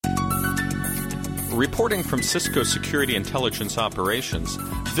Reporting from Cisco Security Intelligence Operations,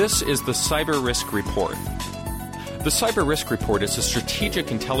 this is the Cyber Risk Report. The Cyber Risk Report is a strategic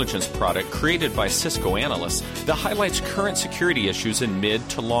intelligence product created by Cisco analysts that highlights current security issues in mid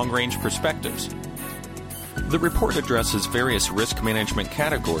to long-range perspectives. The report addresses various risk management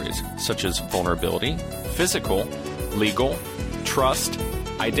categories such as vulnerability, physical, legal, trust,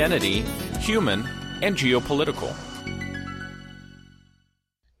 identity, human, and geopolitical.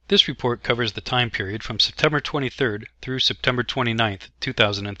 This report covers the time period from September 23rd through September 29th,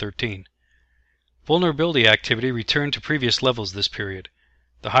 2013. Vulnerability activity returned to previous levels this period.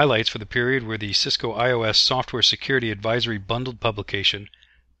 The highlights for the period were the Cisco iOS Software Security Advisory Bundled Publication,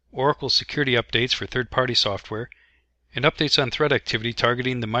 Oracle security updates for third-party software, and updates on threat activity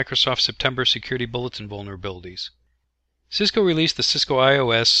targeting the Microsoft September Security Bulletin vulnerabilities. Cisco released the Cisco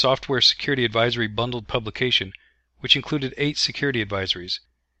iOS Software Security Advisory Bundled Publication, which included 8 security advisories.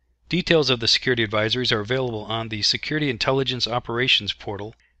 Details of the security advisories are available on the Security Intelligence Operations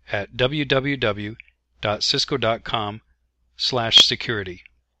portal at www.cisco.com/security.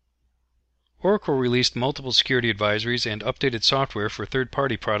 Oracle released multiple security advisories and updated software for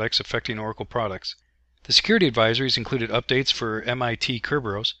third-party products affecting Oracle products. The security advisories included updates for MIT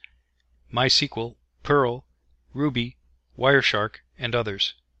Kerberos, MySQL, Perl, Ruby, Wireshark, and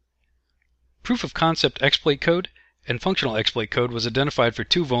others. Proof of concept exploit code and functional exploit code was identified for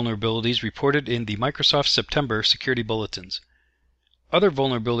 2 vulnerabilities reported in the Microsoft September security bulletins. Other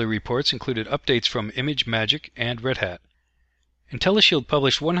vulnerability reports included updates from ImageMagick and Red Hat. IntelliShield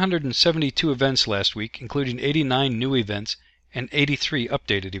published 172 events last week, including 89 new events and 83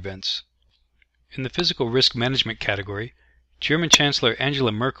 updated events. In the physical risk management category, German Chancellor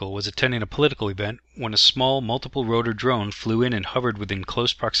Angela Merkel was attending a political event when a small multiple-rotor drone flew in and hovered within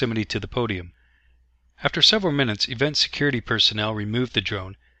close proximity to the podium. After several minutes, event security personnel removed the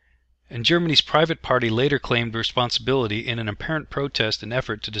drone, and Germany's private party later claimed responsibility in an apparent protest and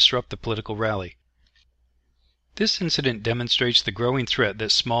effort to disrupt the political rally. This incident demonstrates the growing threat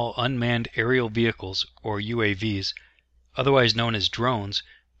that small unmanned aerial vehicles, or UAVs, otherwise known as drones,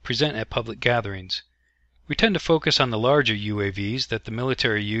 present at public gatherings. We tend to focus on the larger UAVs that the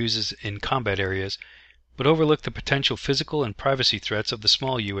military uses in combat areas, but overlook the potential physical and privacy threats of the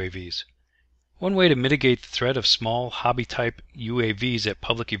small UAVs. One way to mitigate the threat of small, hobby-type UAVs at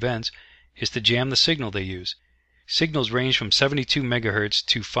public events is to jam the signal they use. Signals range from 72 MHz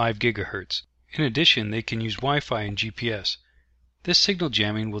to 5 GHz. In addition, they can use Wi-Fi and GPS. This signal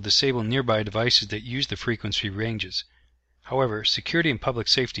jamming will disable nearby devices that use the frequency ranges. However, security and public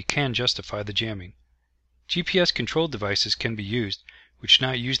safety can justify the jamming. GPS-controlled devices can be used, which do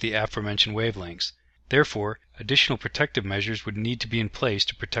not use the aforementioned wavelengths. Therefore, additional protective measures would need to be in place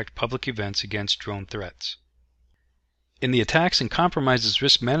to protect public events against drone threats. In the attacks and compromises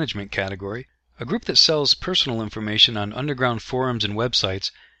risk management category, a group that sells personal information on underground forums and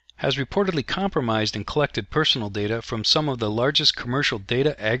websites has reportedly compromised and collected personal data from some of the largest commercial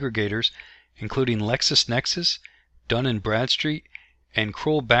data aggregators, including LexisNexis, Dun & Bradstreet, and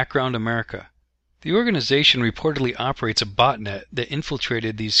Kroll Background America. The organization reportedly operates a botnet that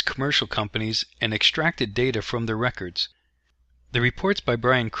infiltrated these commercial companies and extracted data from their records. The reports by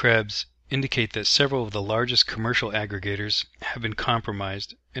Brian Krebs indicate that several of the largest commercial aggregators have been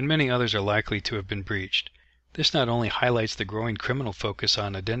compromised, and many others are likely to have been breached. This not only highlights the growing criminal focus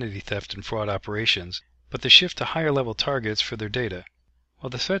on identity theft and fraud operations, but the shift to higher-level targets for their data. While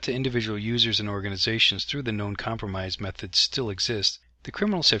the threat to individual users and organizations through the known compromise methods still exists, the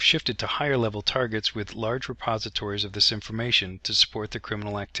criminals have shifted to higher-level targets with large repositories of this information to support their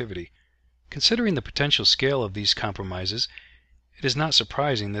criminal activity. Considering the potential scale of these compromises, it is not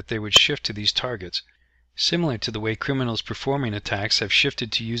surprising that they would shift to these targets, similar to the way criminals performing attacks have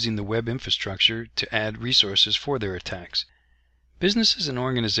shifted to using the web infrastructure to add resources for their attacks. Businesses and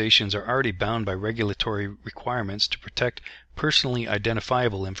organizations are already bound by regulatory requirements to protect personally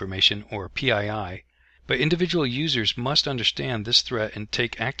identifiable information, or PII, but individual users must understand this threat and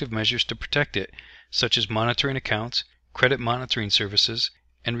take active measures to protect it, such as monitoring accounts, credit monitoring services,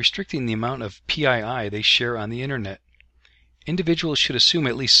 and restricting the amount of PII they share on the Internet. Individuals should assume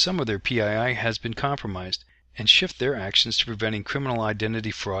at least some of their PII has been compromised and shift their actions to preventing criminal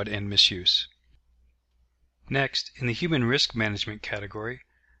identity fraud and misuse. Next, in the human risk management category,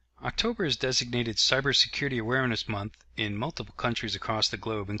 October is designated Cybersecurity Awareness Month in multiple countries across the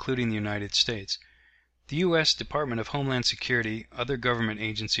globe, including the United States. The U.S. Department of Homeland Security, other government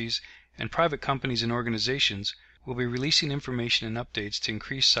agencies, and private companies and organizations will be releasing information and updates to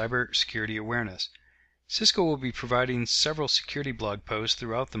increase cybersecurity awareness. Cisco will be providing several security blog posts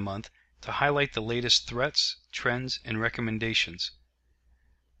throughout the month to highlight the latest threats, trends, and recommendations.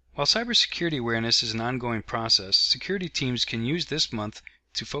 While cybersecurity awareness is an ongoing process, security teams can use this month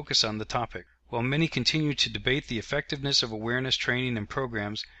to focus on the topic. While many continue to debate the effectiveness of awareness training and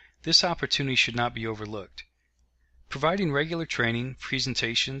programs, this opportunity should not be overlooked. Providing regular training,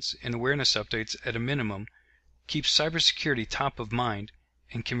 presentations, and awareness updates at a minimum keeps cybersecurity top of mind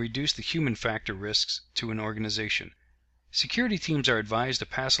and can reduce the human factor risks to an organization. Security teams are advised to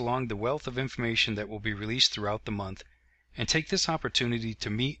pass along the wealth of information that will be released throughout the month and take this opportunity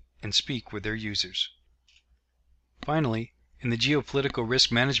to meet and speak with their users. Finally, in the geopolitical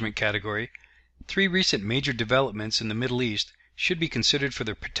risk management category, 3 recent major developments in the Middle East should be considered for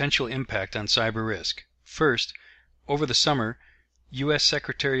their potential impact on cyber risk. First, over the summer, U.S.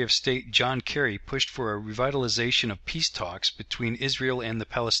 Secretary of State John Kerry pushed for a revitalization of peace talks between Israel and the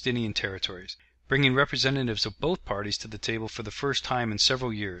Palestinian territories, bringing representatives of both parties to the table for the first time in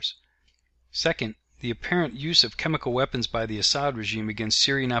several years. Second, the apparent use of chemical weapons by the Assad regime against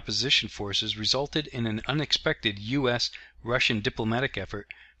Syrian opposition forces resulted in an unexpected U.S.-Russian diplomatic effort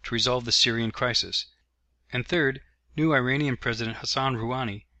to resolve the Syrian crisis. And third, new Iranian President Hassan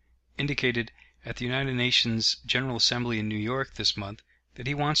Rouhani indicated at the United Nations General Assembly in New York this month that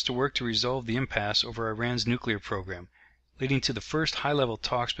he wants to work to resolve the impasse over Iran's nuclear program, leading to the first high-level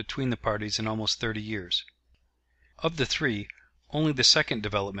talks between the parties in almost 30 years. Of the 3, only the second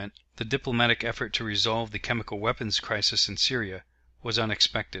development, the diplomatic effort to resolve the chemical weapons crisis in Syria, was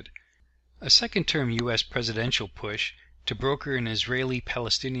unexpected. A second-term U.S. presidential push to broker an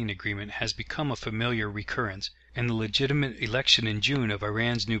Israeli-Palestinian agreement has become a familiar recurrence, and the legitimate election in June of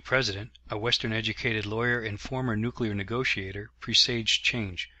Iran's new president, a Western-educated lawyer and former nuclear negotiator, presaged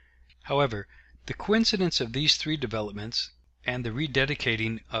change. However, the coincidence of these 3 developments and the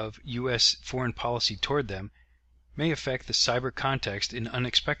rededicating of U.S. foreign policy toward them may affect the cyber context in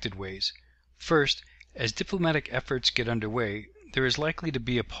unexpected ways. First, as diplomatic efforts get underway, there is likely to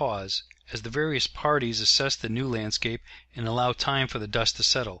be a pause as the various parties assess the new landscape and allow time for the dust to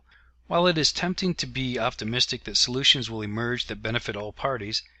settle. While it is tempting to be optimistic that solutions will emerge that benefit all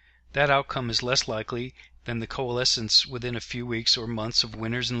parties, that outcome is less likely than the coalescence within a few weeks or months of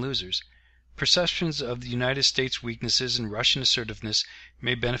winners and losers. Perceptions of the United States' weaknesses and Russian assertiveness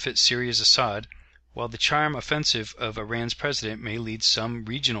may benefit Syria's Assad, while the charm offensive of Iran's president may lead some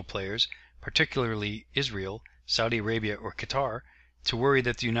regional players, particularly Israel, Saudi Arabia, or Qatar, to worry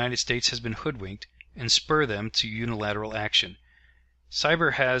that the United States has been hoodwinked and spur them to unilateral action.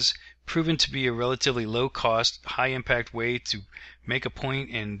 Cyber has proven to be a relatively low-cost, high-impact way to make a point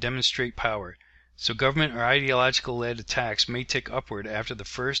and demonstrate power, so government or ideological-led attacks may tick upward after the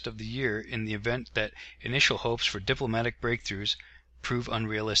first of the year in the event that initial hopes for diplomatic breakthroughs prove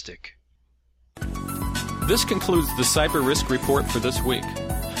unrealistic. This concludes the Cyber Risk Report for this week.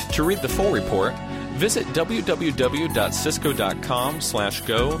 To read the full report, visit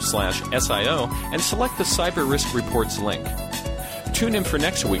www.cisco.com/go/SIO and select the Cyber Risk Reports link. Tune in for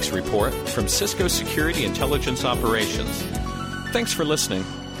next week's report from Cisco Security Intelligence Operations. Thanks for listening,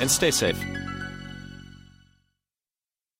 and stay safe.